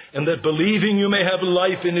 and that believing you may have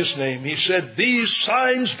life in his name. He said these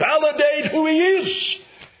signs validate who he is.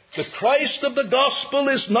 The Christ of the gospel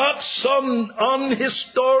is not some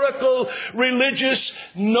unhistorical religious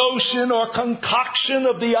notion or concoction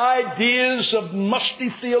of the ideas of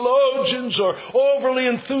musty theologians or overly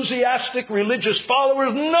enthusiastic religious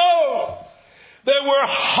followers. No! There were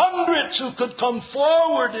hundreds who could come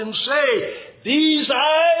forward and say, these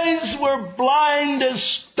eyes were blind as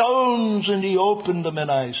stones and he opened them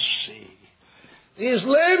and I see. These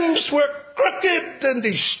limbs were crooked and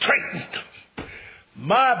he straightened them.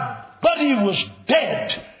 My buddy was dead,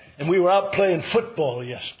 and we were out playing football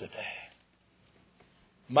yesterday.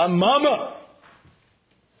 My mama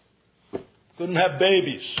couldn't have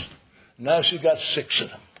babies. Now she got 6 of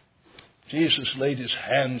them. Jesus laid his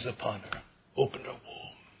hands upon her, opened her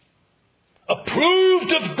womb.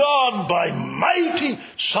 Approved of God by mighty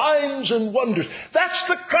signs and wonders. That's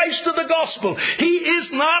the Christ of the gospel. He is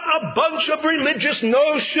not a bunch of religious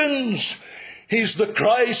notions. He's the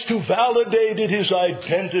Christ who validated his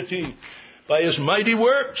identity by his mighty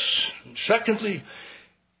works. And secondly,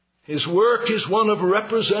 his work is one of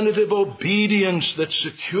representative obedience that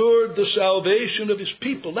secured the salvation of his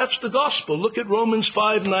people. That's the gospel. Look at Romans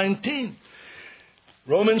 5:19.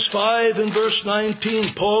 Romans 5 and verse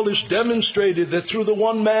 19, Paul has demonstrated that through the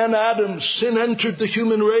one man Adam, sin entered the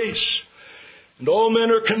human race. And all men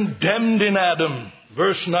are condemned in Adam.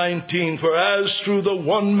 Verse 19, for as through the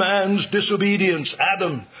one man's disobedience,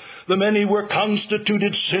 Adam, the many were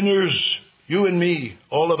constituted sinners, you and me,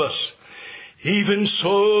 all of us. Even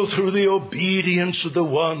so, through the obedience of the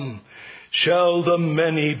one, shall the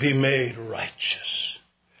many be made righteous.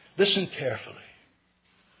 Listen carefully.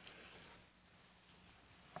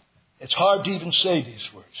 It's hard to even say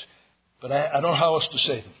these words, but I don't know how else to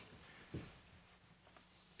say them.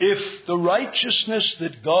 If the righteousness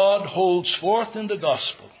that God holds forth in the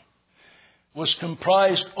gospel was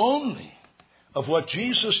comprised only of what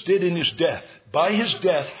Jesus did in his death, by his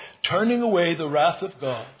death turning away the wrath of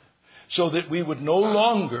God, so that we would no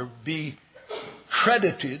longer be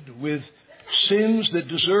credited with sins that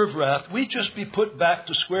deserve wrath, we'd just be put back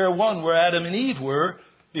to square one where Adam and Eve were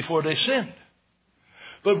before they sinned.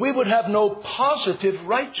 But we would have no positive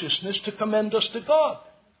righteousness to commend us to God.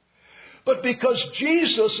 But because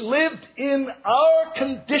Jesus lived in our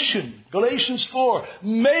condition, Galatians 4,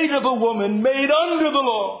 made of a woman, made under the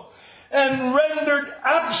law, and rendered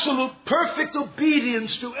absolute perfect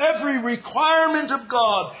obedience to every requirement of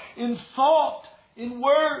God in thought, in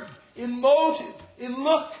word, in motive, in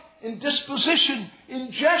look, in disposition,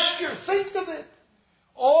 in gesture. Think of it.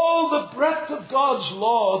 All the breadth of God's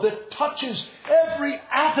law that touches every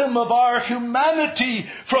atom of our humanity,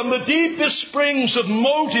 from the deepest springs of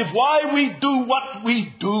motive, why we do what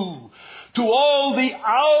we do, to all the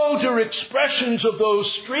outer expressions of those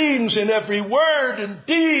streams in every word and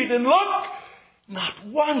deed and look, not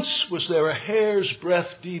once was there a hair's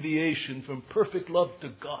breadth deviation from perfect love to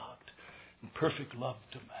God and perfect love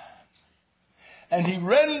to man. And He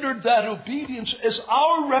rendered that obedience as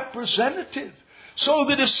our representative, so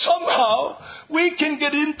that if somehow we can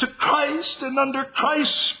get into Christ and under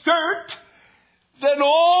Christ's skirt, then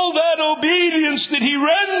all that obedience that He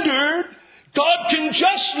rendered, God can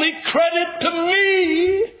justly credit to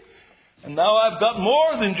me. And now I've got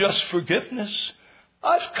more than just forgiveness.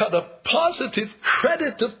 I've got a positive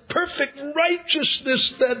credit of perfect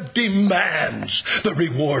righteousness that demands the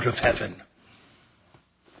reward of heaven.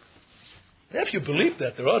 If you believe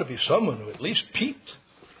that, there ought to be someone who at least peeped.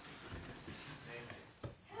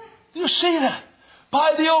 You see that?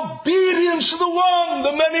 By the obedience of the one,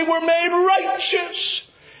 the many were made righteous.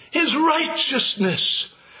 His righteousness.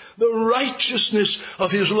 The righteousness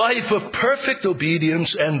of His life of perfect obedience.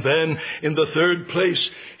 And then, in the third place,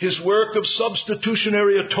 His work of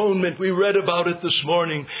substitutionary atonement. We read about it this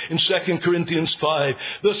morning in 2 Corinthians 5.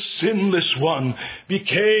 The sinless one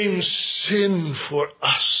became sin for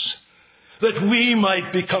us, that we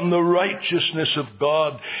might become the righteousness of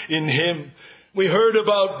God in Him. We heard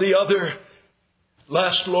about the other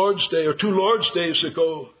last Lord's Day, or 2 Lord's Days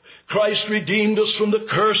ago. Christ redeemed us from the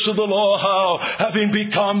curse of the law. How? Having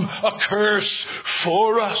become a curse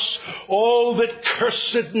for us. All that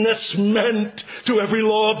cursedness meant to every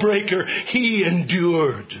lawbreaker, He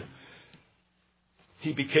endured.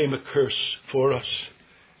 He became a curse for us.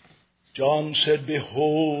 John said,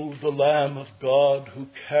 "Behold the Lamb of God who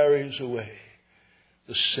carries away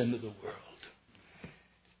the sin of the world."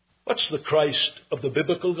 What's the Christ of the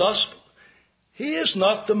biblical gospel? He is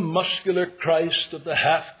not the muscular Christ of the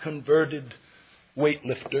half-converted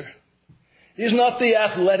weightlifter. He is not the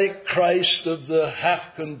athletic Christ of the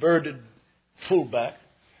half-converted fullback.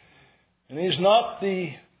 And He is not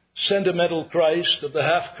the sentimental Christ of the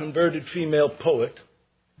half-converted female poet.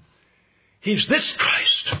 He's this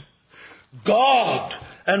Christ, God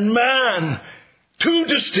and man, 2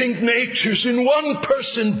 distinct natures in one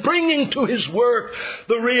person, bringing to His work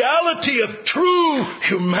the reality of true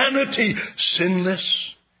humanity, sinless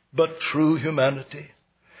but true humanity,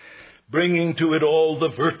 bringing to it all the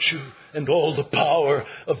virtue and all the power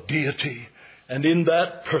of deity. And in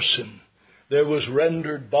that person there was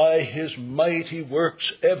rendered by His mighty works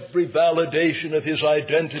every validation of His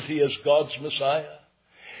identity as God's Messiah.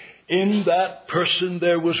 In that person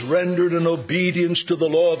there was rendered an obedience to the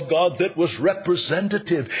law of God that was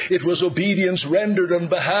representative. It was obedience rendered on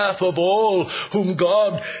behalf of all whom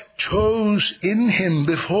God chose in Him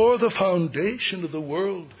before the foundation of the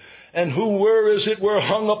world, and who were, as it were,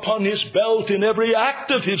 hung upon His belt in every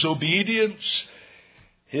act of His obedience.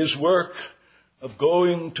 His work of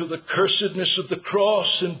going to the cursedness of the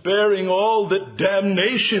cross and bearing all that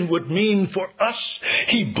damnation would mean for us,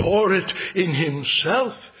 He bore it in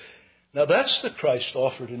Himself. Now that's the Christ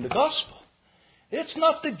offered in the gospel. It's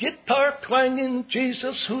not the guitar twanging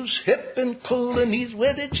Jesus who's hip and cool and He's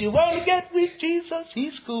with it. You want to get with Jesus?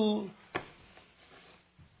 He's cool.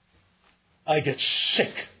 I get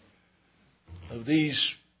sick of these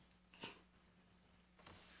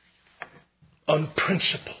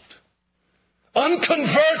unprincipled,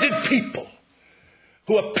 unconverted people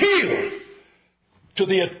who appeal to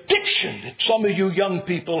the addiction that some of you young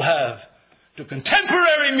people have to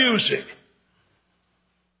contemporary music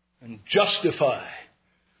and justify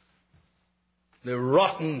their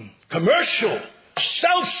rotten, commercial,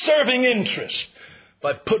 self-serving interest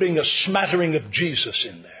by putting a smattering of Jesus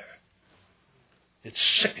in there. It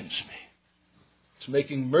sickens me. It's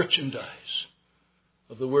making merchandise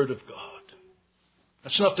of the Word of God.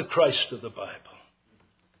 That's not the Christ of the Bible.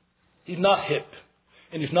 He's not hip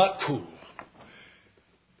and He's not cool.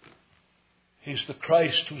 He's the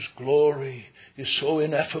Christ whose glory is so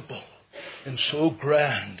ineffable and so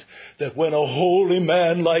grand that when a holy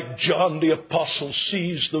man like John the Apostle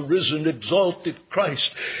sees the risen, exalted Christ,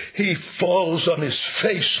 he falls on his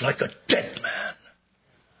face like a dead man.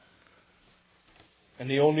 And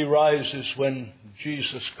he only rises when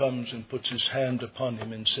Jesus comes and puts His hand upon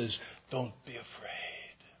him and says, "Don't be afraid."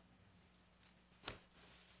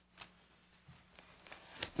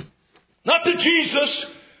 Not that Jesus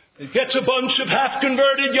gets a bunch of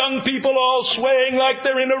half-converted young people all swaying like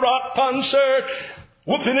they're in a rock concert,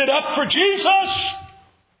 whooping it up for Jesus.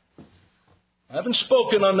 I haven't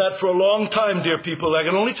spoken on that for a long time, dear people. I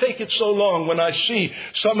can only take it so long when I see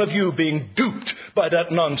some of you being duped by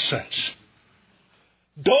that nonsense.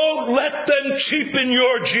 Don't let them cheapen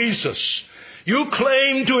your Jesus. You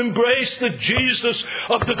claim to embrace the Jesus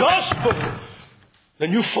of the gospel,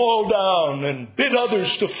 then you fall down and bid others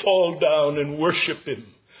to fall down and worship Him.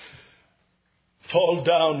 Fall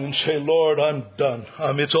down and say, Lord, I'm done.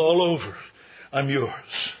 It's all over. I'm yours.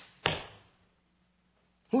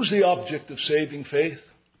 Who's the object of saving faith?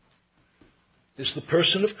 It's the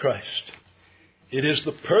person of Christ. It is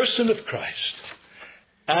the person of Christ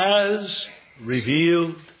as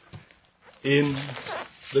revealed in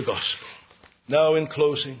the gospel. Now, in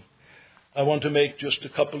closing, I want to make just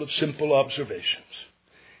a couple of simple observations.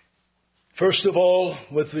 First of all,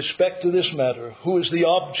 with respect to this matter, who is the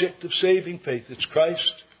object of saving faith? It's Christ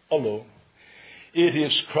alone. It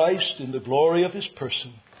is Christ in the glory of His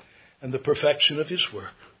person and the perfection of His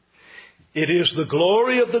work. It is the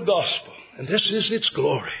glory of the gospel, and this is its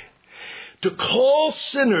glory, to call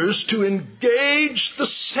sinners to engage the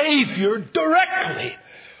Savior directly.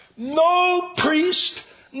 No priest,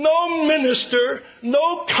 no minister,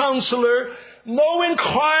 no counselor, no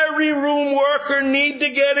inquiry room worker need to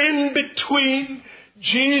get in between.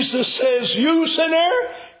 Jesus says, you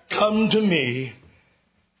sinner, come to me,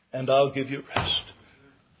 and I'll give you rest.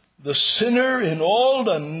 The sinner, in all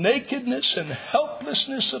the nakedness and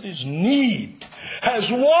helplessness of his need, has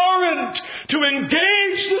warrant to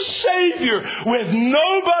engage the Savior with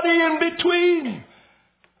nobody in between.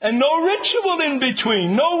 And no ritual in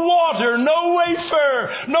between. No water, no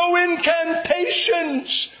wafer, no incantations.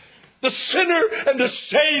 The sinner and the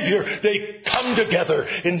Savior, they come together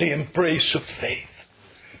in the embrace of faith.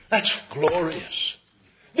 That's glorious.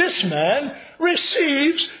 This man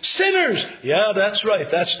receives sinners. Yeah, that's right.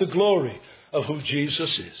 That's the glory of who Jesus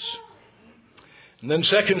is. And then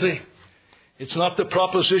secondly, it's not the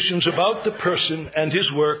propositions about the person and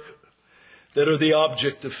His work that are the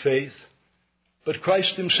object of faith, but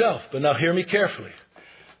Christ Himself. But now hear me carefully.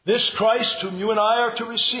 This Christ whom you and I are to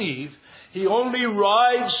receive, He only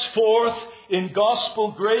rides forth in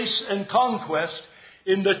gospel grace and conquest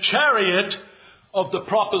in the chariot of the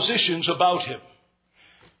propositions about Him.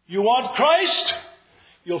 You want Christ?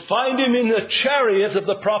 You'll find Him in the chariot of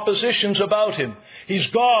the propositions about Him. He's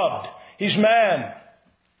God. He's man.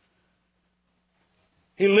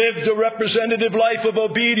 He lived a representative life of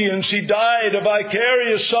obedience. He died a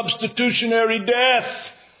vicarious substitutionary death.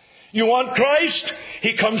 You want Christ?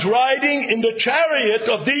 He comes riding in the chariot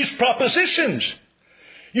of these propositions.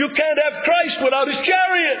 You can't have Christ without His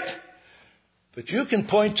chariot. But you can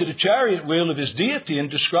point to the chariot wheel of His deity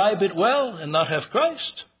and describe it well and not have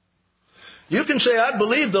Christ. You can say, I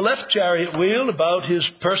believe the left chariot wheel about His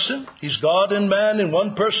person. He's God and man in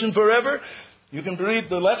one person forever. You can believe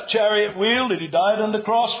the left chariot wheel that He died on the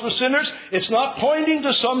cross for sinners. It's not pointing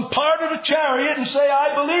to some part of the chariot and say,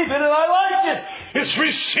 I believe it and I like it. It's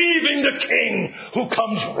receiving the King who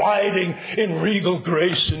comes riding in regal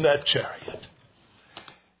grace in that chariot.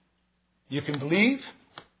 You can believe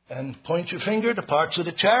and point your finger to parts of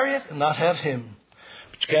the chariot and not have Him.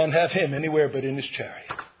 But you can't have Him anywhere but in His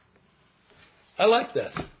chariot. I like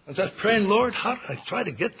that. I was praying, Lord, how do I try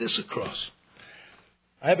to get this across?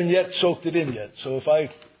 I haven't yet soaked it in yet, so if I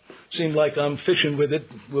seem like I'm fishing with it,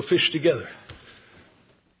 we'll fish together.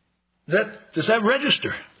 Does that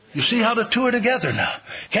register? You see how the two are together now.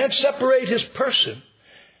 Can't separate His person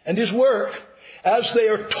and His work as they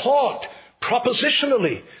are taught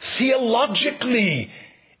propositionally, theologically,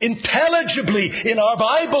 intelligibly in our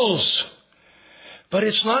Bibles. But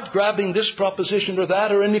it's not grabbing this proposition or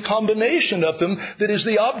that or any combination of them that is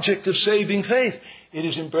the object of saving faith. It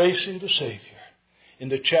is embracing the Savior in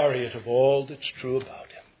the chariot of all that's true about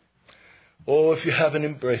Him. Oh, if you haven't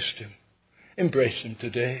embraced Him, embrace Him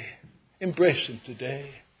today. Embrace Him today.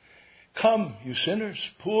 Come, you sinners,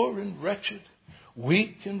 poor and wretched,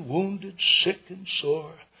 weak and wounded, sick and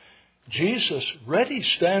sore. Jesus ready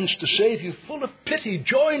stands to save you, full of pity,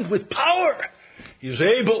 joined with power. He is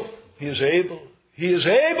able. He is able. He is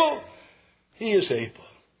able. He is able.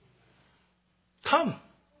 Come,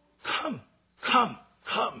 come, come,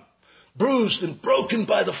 come. Bruised and broken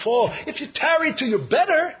by the fall. If you tarry till you're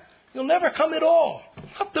better, you'll never come at all.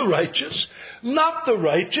 Not the righteous. Not the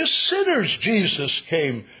righteous. Sinners Jesus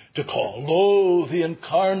came to call. Lo, the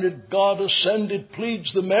incarnate God ascended pleads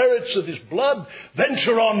the merits of His blood.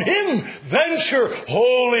 Venture on Him. Venture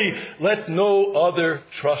wholly. Let no other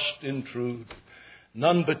trust intrude.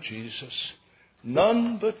 None but Jesus.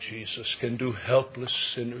 None but Jesus can do helpless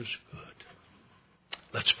sinners good.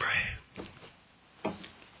 Let's pray.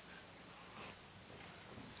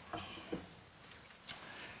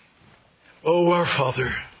 Oh, our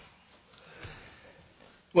Father,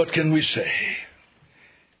 what can we say?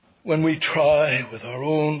 when we try with our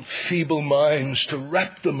own feeble minds to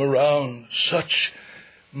wrap them around such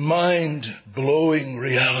mind-blowing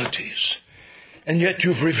realities. And yet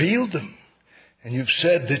you've revealed them. And you've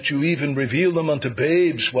said that you even reveal them unto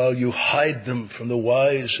babes while you hide them from the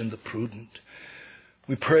wise and the prudent.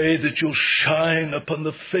 We pray that you'll shine upon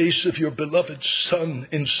the face of your beloved Son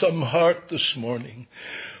in some heart this morning.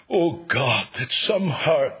 Oh God, that some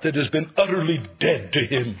heart that has been utterly dead to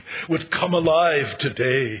Him would come alive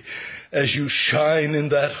today as you shine in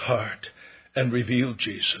that heart and reveal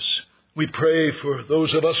Jesus. We pray for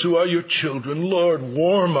those of us who are your children. Lord,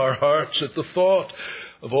 warm our hearts at the thought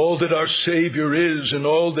of all that our Savior is and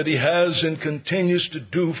all that He has and continues to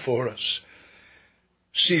do for us.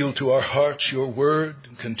 Seal to our hearts your word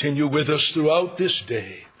and continue with us throughout this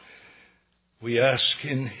day. We ask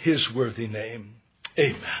in His worthy name.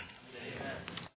 Amen.